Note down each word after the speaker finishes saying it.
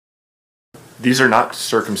These are not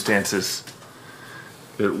circumstances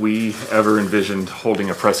that we ever envisioned holding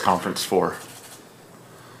a press conference for.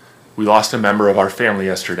 We lost a member of our family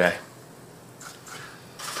yesterday.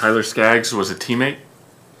 Tyler Skaggs was a teammate,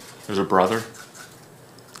 was a brother,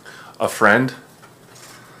 a friend,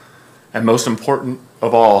 and most important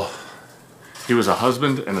of all, he was a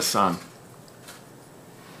husband and a son.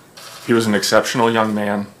 He was an exceptional young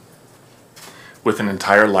man with an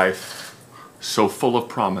entire life so full of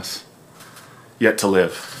promise yet to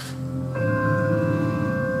live.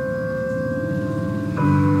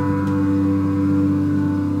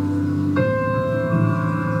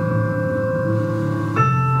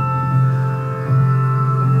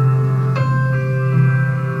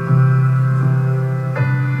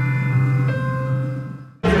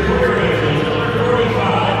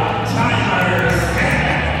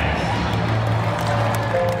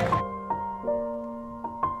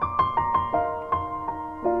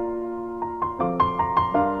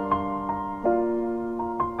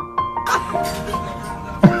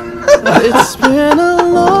 It's been a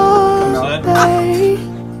long day,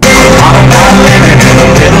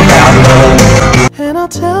 and I'll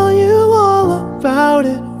tell you all about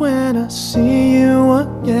it when I see you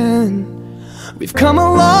again. We've come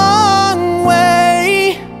a long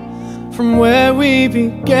way from where we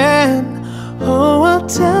began. Oh, I'll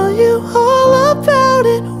tell you all about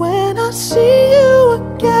it when I see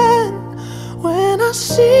you again. When I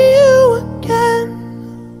see you again.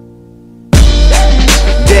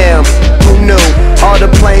 Damn, who knew? All the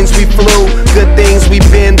planes we flew, good things we've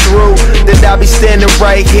been through, that I'll be standing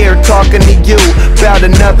right here talking to you about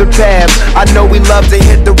another path. I know we love to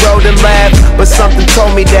hit the road and laugh, but something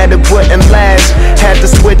told me that it wouldn't last. Had to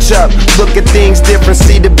switch up, look at things different,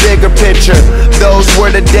 see the bigger picture. Those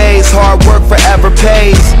were the days, hard work forever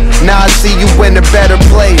pays. Now I see you in a better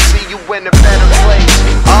place.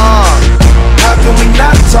 How can we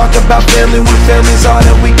not talk about family when family's all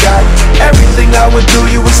that we got? Everything I would do,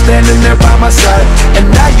 you were standing there by my side, and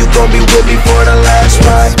now you gon' be with me for the last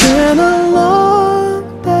ride. It's been a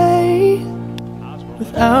long day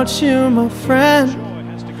without you, my friend,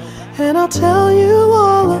 and I'll tell you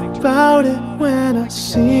all about it when I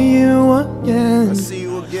see you again.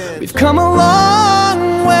 We've come a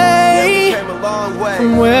long way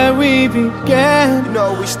from where we began. You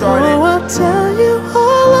know we started. Oh, I'll tell you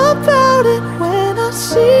all about it when I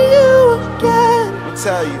see you again.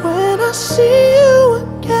 Tell you. When I see you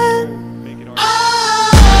again.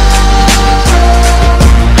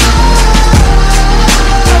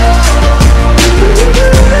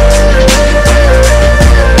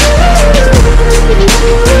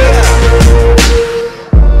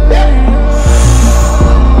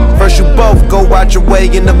 First you both go out your way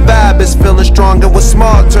and the vibe is feeling strong. It was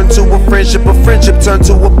small, turn to a friendship turn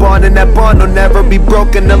to a bond, and that bond will never be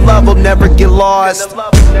broken. The love will never get lost.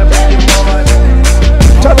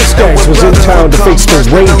 Tyler Skaggs was in town to face the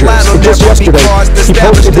Rangers, and just yesterday he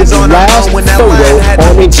posted his last photo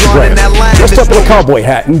on Instagram, dressed up in a cowboy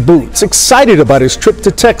hat and boots, excited about his trip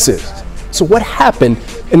to Texas. So what happened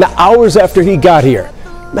in the hours after he got here?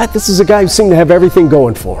 Matt, this is a guy who seemed to have everything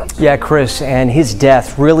going for him. Yeah, Chris, and his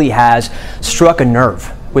death really has struck a nerve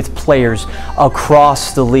with players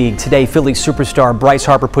across the league. Today, Philly superstar Bryce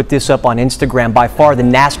Harper put this up on Instagram. By far the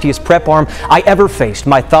nastiest prep arm I ever faced.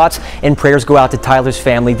 My thoughts and prayers go out to Tyler's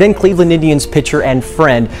family. Then Cleveland Indians pitcher and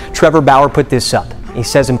friend Trevor Bauer put this up. He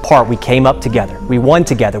says, in part, we came up together, we won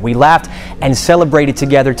together, we laughed and celebrated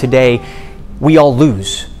together. Today, we all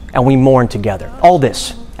lose and we mourn together. All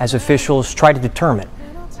this as officials try to determine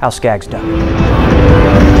how Skaggs died.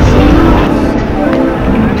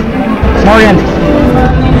 Morgan.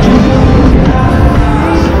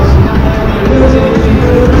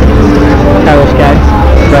 Tyler Skaggs,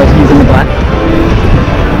 right, he's in the black.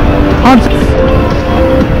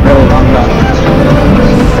 Really long shot.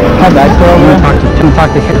 How bad still over there? Talk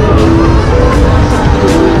to him.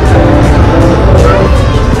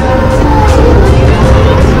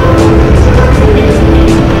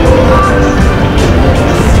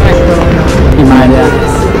 You mind, yeah.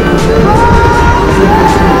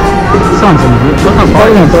 Sounds in here. Look how far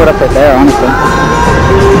you're gonna throw it up right there, honestly.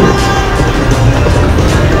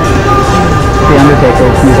 The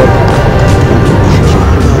Undertaker's music.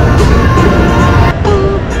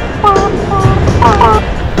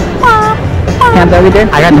 Camp that we did?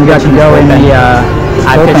 I got to go in the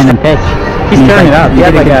bullpen and pitch. He's turning it up. He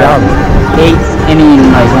had like a 8-inning,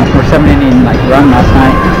 or 7-inning run last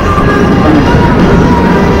night.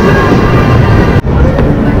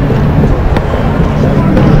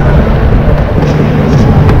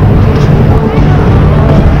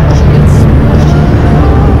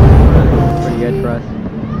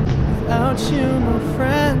 without you, my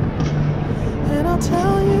friend. And I'll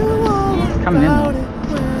tell you all about it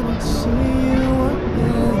when I see you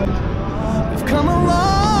again. We've come a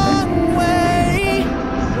long way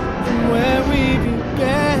from where we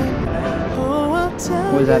began. Oh, I'll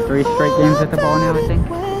tell Was that 3 straight games with the ball now, I think?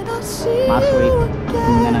 Last week.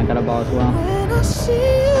 And then I got a ball as well. When I see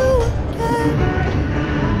you again.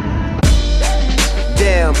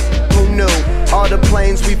 Damn, who knew? All the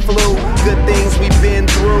planes we flew, good things we've been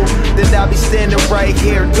through. That I'll be standing right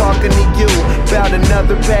here talking to you about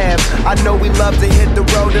another path. I know we love to hit the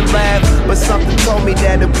road and laugh, but something told me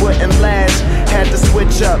that it wouldn't last. Had to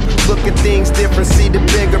switch up, look at things different, see the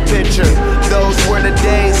bigger picture. Those were the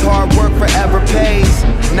days, hard work forever pays.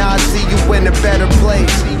 Now I see you in a better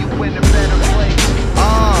place.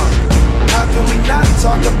 How can we not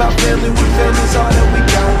talk about family when family's all that we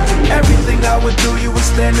got? Everything I would do, you were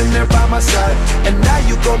standing there by my side, and now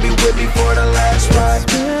you gon' be with me for the last ride.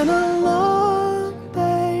 It's been a long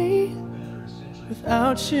day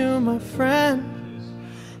without you, my friend.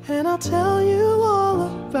 And I'll tell you all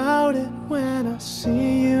about it when I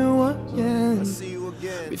see you again.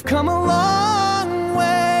 We've come a long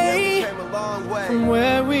way from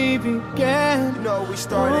where we began. Oh,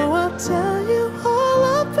 I'll tell you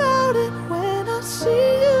all about it when I see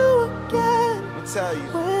you again.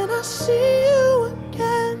 When I see you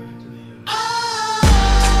again.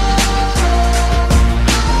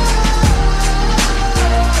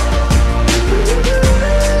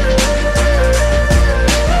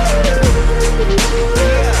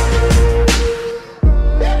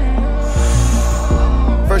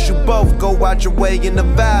 First you both go out your way and the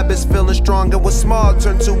vibe is feeling strong. And what's small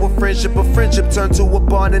turn to a friendship turn to a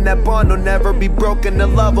bond, and that bond will never be broken. The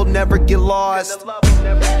love will never get lost.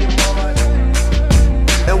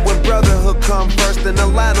 And when brotherhood come first, then the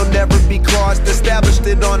line will never be crossed. Established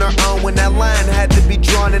it on our own when that line had to be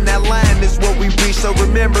drawn, and that line is what we reach. So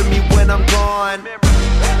remember me when I'm gone.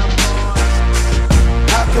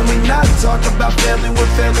 How can we not talk about family when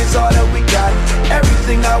family's all that we got?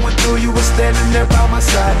 Everything I went through, you were standing there by my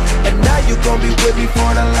side, and now you gon' be with me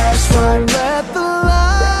for the last ride. Let the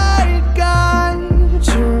light guide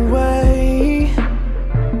your way.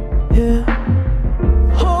 Yeah.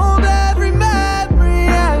 Hold every memory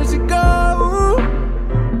as you go,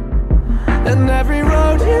 and every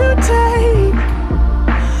road you take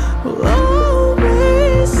will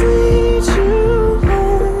always lead you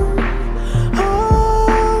home.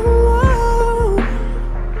 Oh,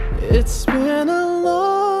 it's been a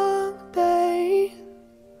long day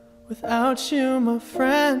without you, my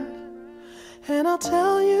friend. And I'll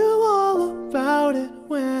tell you all about it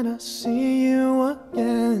when I see you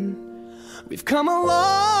again. We've come a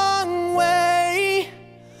long way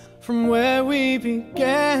from where we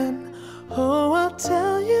began. Oh, I'll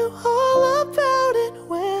tell you all about it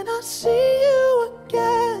when I see you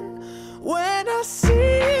again. When I see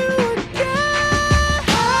you again.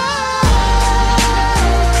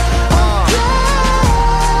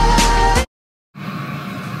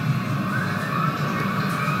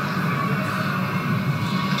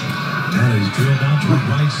 That is drilled out toward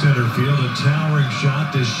right center field. A towering shot.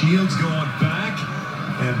 The Shields going back,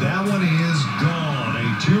 and that one is gone. A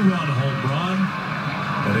 2-run home run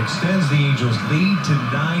that extends the Angels' lead to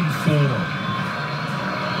 9-4.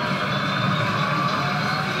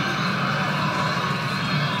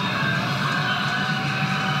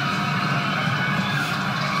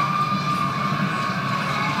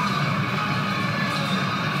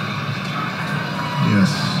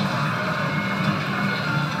 Yes.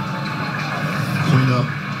 Point up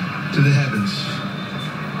to the heavens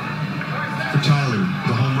for Tyler,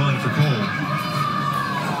 the home run for Cole.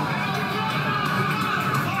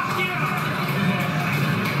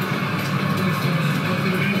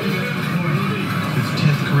 His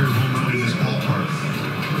 10th career home run in this ballpark.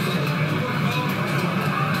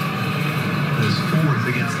 His 4th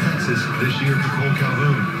against Texas this year for Cole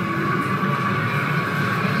Calhoun.